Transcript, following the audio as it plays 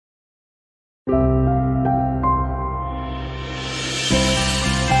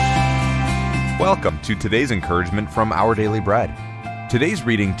Welcome to today's encouragement from Our Daily Bread. Today's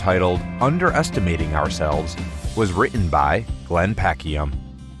reading, titled Underestimating Ourselves, was written by Glenn Packiam.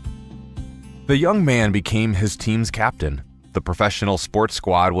 The young man became his team's captain. The professional sports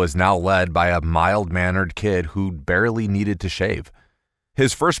squad was now led by a mild-mannered kid who barely needed to shave.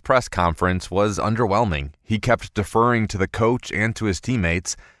 His first press conference was underwhelming. He kept deferring to the coach and to his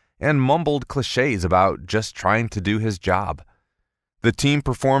teammates and mumbled cliches about just trying to do his job. The team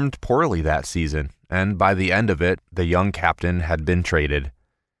performed poorly that season, and by the end of it, the young captain had been traded.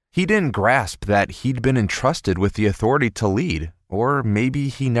 He didn't grasp that he'd been entrusted with the authority to lead, or maybe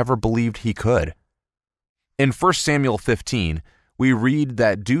he never believed he could. In 1 Samuel 15, we read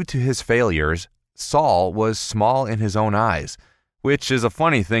that due to his failures, Saul was small in his own eyes, which is a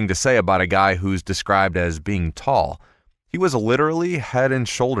funny thing to say about a guy who's described as being tall. He was literally head and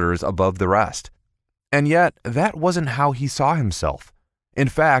shoulders above the rest. And yet, that wasn't how he saw himself. In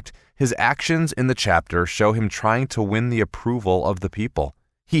fact, his actions in the chapter show him trying to win the approval of the people.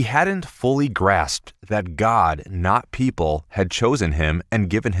 He hadn't fully grasped that God, not people, had chosen him and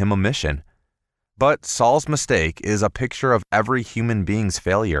given him a mission. But Saul's mistake is a picture of every human being's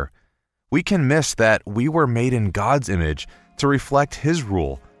failure. We can miss that we were made in God's image to reflect His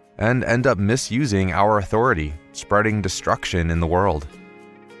rule and end up misusing our authority, spreading destruction in the world.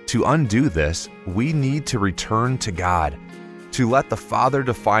 To undo this, we need to return to God, to let the Father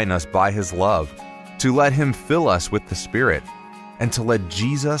define us by His love, to let Him fill us with the Spirit, and to let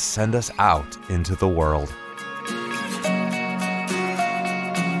Jesus send us out into the world.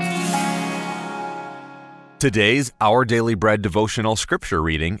 Today's Our Daily Bread devotional scripture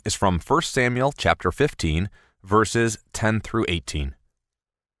reading is from 1 Samuel chapter 15, verses 10 through 18.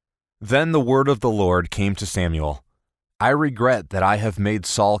 Then the word of the Lord came to Samuel. I regret that I have made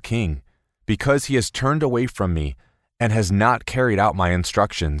Saul king, because he has turned away from me and has not carried out my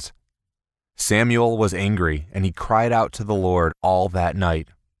instructions. Samuel was angry, and he cried out to the Lord all that night.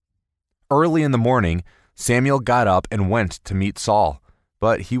 Early in the morning, Samuel got up and went to meet Saul,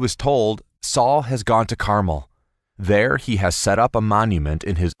 but he was told, Saul has gone to Carmel. There he has set up a monument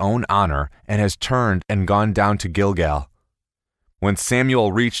in his own honor and has turned and gone down to Gilgal. When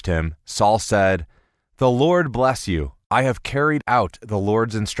Samuel reached him, Saul said, The Lord bless you. I have carried out the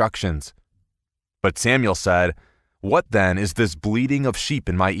Lord's instructions. But Samuel said, What then is this bleating of sheep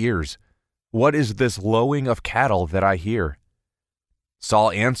in my ears? What is this lowing of cattle that I hear? Saul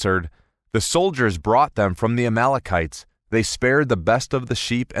answered, The soldiers brought them from the Amalekites. They spared the best of the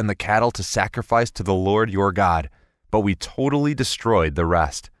sheep and the cattle to sacrifice to the Lord your God, but we totally destroyed the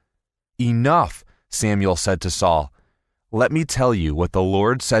rest. Enough, Samuel said to Saul. Let me tell you what the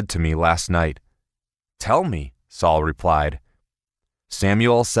Lord said to me last night. Tell me, Saul replied.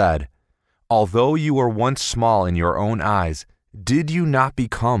 Samuel said, Although you were once small in your own eyes, did you not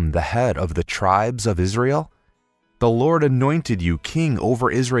become the head of the tribes of Israel? The Lord anointed you king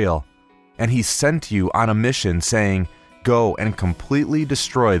over Israel, and He sent you on a mission saying, Go and completely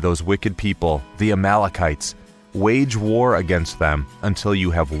destroy those wicked people, the Amalekites. Wage war against them until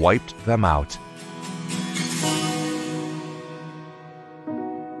you have wiped them out.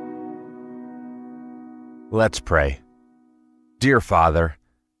 Let's pray. Dear Father,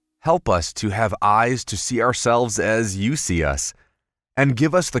 help us to have eyes to see ourselves as You see us, and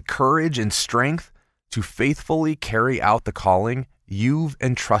give us the courage and strength to faithfully carry out the calling You've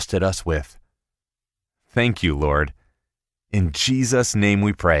entrusted us with. Thank You, Lord. In Jesus' name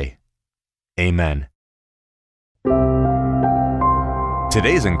we pray. Amen.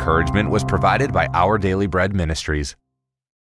 Today's encouragement was provided by Our Daily Bread Ministries.